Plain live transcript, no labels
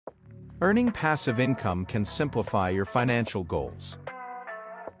Earning passive income can simplify your financial goals.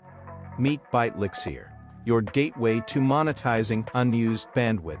 Meet ByteLixir, your gateway to monetizing unused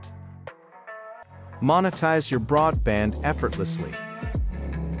bandwidth. Monetize your broadband effortlessly.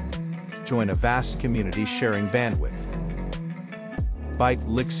 Join a vast community sharing bandwidth.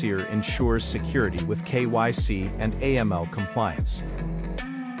 ByteLixir ensures security with KYC and AML compliance.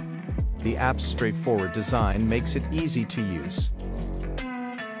 The app's straightforward design makes it easy to use.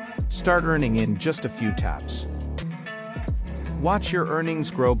 Start earning in just a few taps. Watch your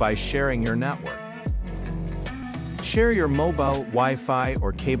earnings grow by sharing your network. Share your mobile, Wi-Fi,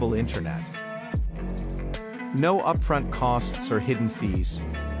 or cable internet. No upfront costs or hidden fees.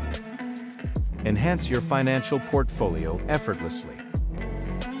 Enhance your financial portfolio effortlessly.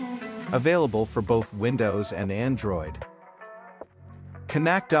 Available for both Windows and Android.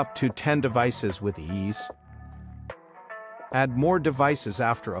 Connect up to 10 devices with ease. Add more devices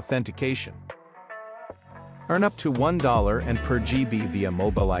after authentication. Earn up to $1 and per GB via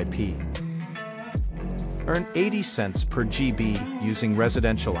mobile IP. Earn 80 cents per GB using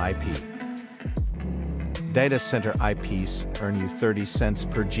residential IP. Data center IPs earn you 30 cents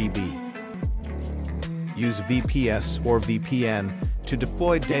per GB. Use VPS or VPN to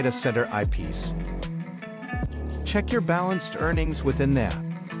deploy data center IPs. Check your balanced earnings within the app.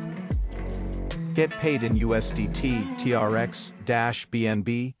 Get paid in USDT, TRX,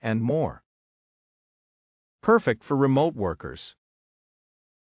 BNB, and more. Perfect for remote workers.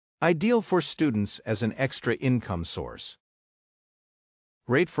 Ideal for students as an extra income source.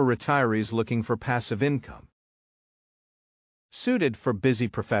 Great for retirees looking for passive income. Suited for busy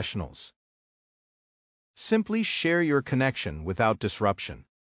professionals. Simply share your connection without disruption.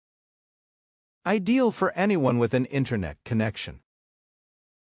 Ideal for anyone with an internet connection.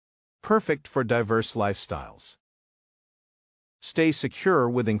 Perfect for diverse lifestyles. Stay secure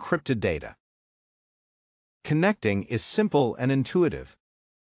with encrypted data. Connecting is simple and intuitive.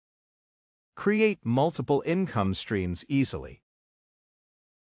 Create multiple income streams easily.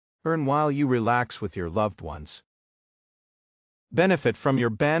 Earn while you relax with your loved ones. Benefit from your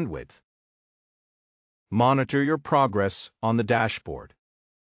bandwidth. Monitor your progress on the dashboard.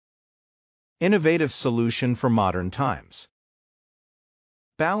 Innovative solution for modern times.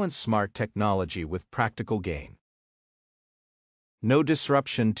 Balance smart technology with practical gain. No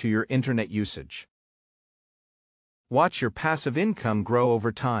disruption to your internet usage. Watch your passive income grow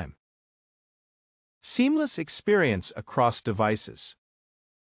over time. Seamless experience across devices.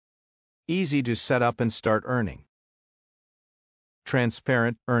 Easy to set up and start earning.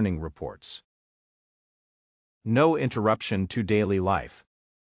 Transparent earning reports. No interruption to daily life.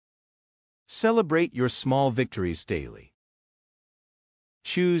 Celebrate your small victories daily.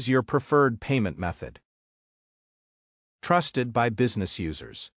 Choose your preferred payment method. Trusted by business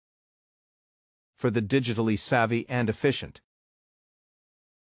users. For the digitally savvy and efficient.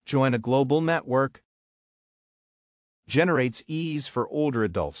 Join a global network. Generates ease for older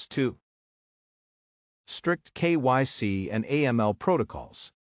adults too. Strict KYC and AML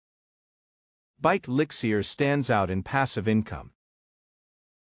protocols. ByteLixir stands out in passive income.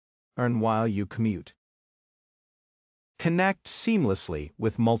 Earn while you commute. Connect seamlessly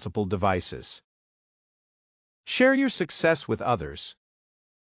with multiple devices. Share your success with others.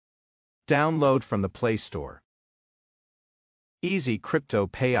 Download from the Play Store. Easy crypto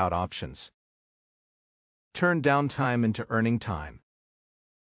payout options. Turn downtime into earning time.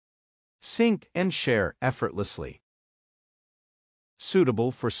 Sync and share effortlessly.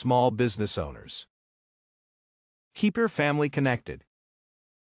 Suitable for small business owners. Keep your family connected.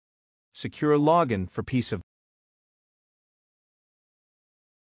 Secure login for peace of